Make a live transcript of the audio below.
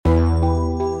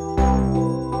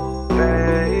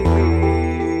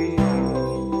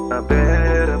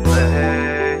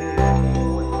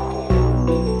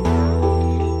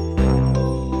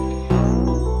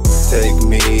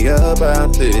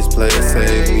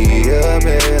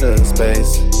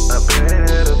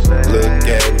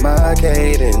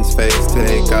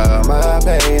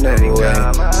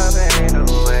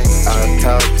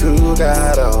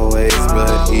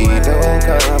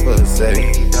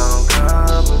compensate.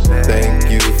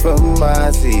 Thank you for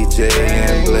my CJ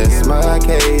and bless my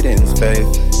cadence faith.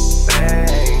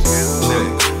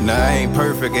 Now I ain't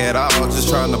perfect at all, just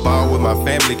trying to ball with my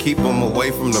family, keep them away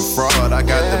from the fraud. I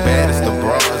got the baddest of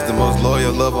bras, the most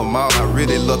loyal of them all. I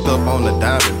really looked up on the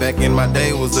diamond, back in my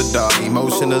day was a dog.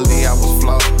 Emotionally I was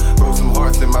flawed, broke some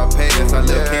hearts in my past. I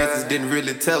left Kansas, didn't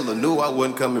really tell her, knew I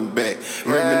wasn't coming back.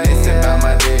 Reminiscing about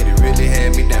my daddy, really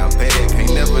had me down bad.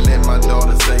 Can't never let my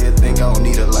daughter say a thing, I don't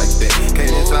need her like that.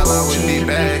 Cadence, I'll always be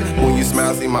back. When you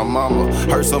smile, see my mama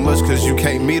hurt so much cause you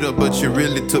can't meet her, but you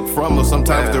really took from her.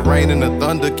 Sometimes the rain and the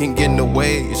thunder can get in the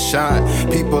way of your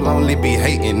shine. People only be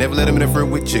hating, never let them interfere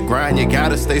with your grind. You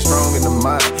gotta stay strong in the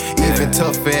mind, even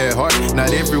tough at heart.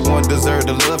 Not everyone deserve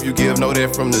the love you give, know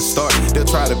that from the start. They'll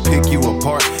try to pick you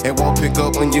apart and won't pick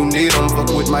up when you need them.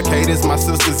 Fuck with my cadence, my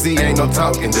sister Z, ain't no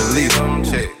talking, delete them.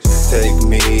 Check. Take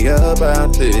me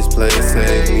about this place,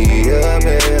 take me a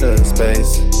better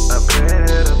space.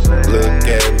 Look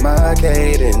at my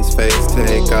cadence face,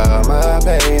 take all my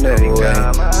pain away.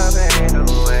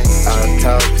 I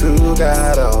talk to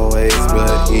God always,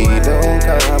 but he don't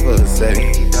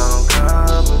conversate.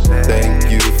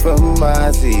 Thank you for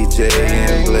my CJ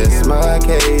and bless my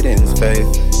cadence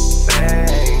faith.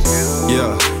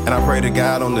 Yeah, and I pray to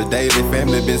God on the daily.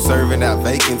 Family been serving out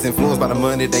vacants, influenced by the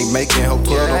money they making. Hope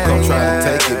 12 don't come try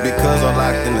to take it because I'm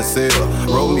locked in the cell.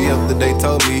 Rolled me up today,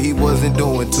 told me he wasn't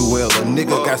doing too well. A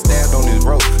nigga got stabbed on his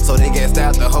rope, so they gassed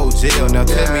out the whole jail. Now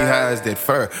tell me how is that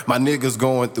fair? My niggas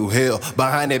going through hell.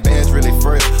 Behind that band's really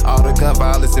frail. All the gun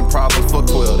violence and problems, fuck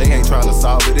 12. They ain't trying to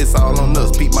solve it, it's all on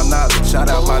us. Peep my knowledge, shout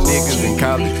out my niggas in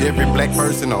college. Every black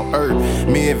person on earth,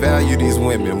 men value these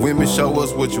women. Women show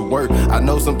us what you worth. I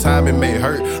know sometimes it may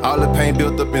hurt. All the pain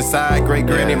built up inside, great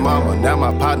granny mama, now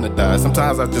my partner died.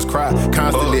 Sometimes I just cry,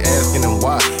 constantly asking them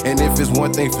why. And if it's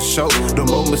one thing for sure, the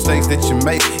more mistakes that you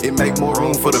make, it make more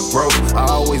room for the growth. I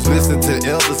always listen to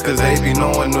elders cause they be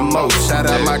knowing the most. Shout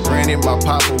out my granny, my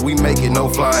papa, we make it no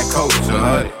flying coach.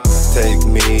 Take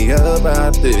me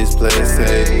about this place,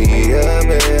 take me a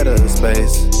better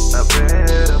space.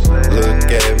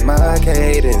 Look at my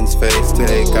cadence face,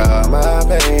 take all my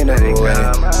pain away.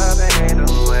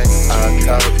 I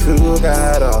talk to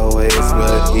God always,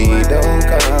 but he don't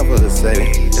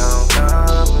conversate.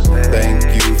 Thank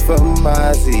you for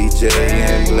my CJ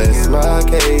and bless my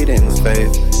cadence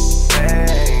faith.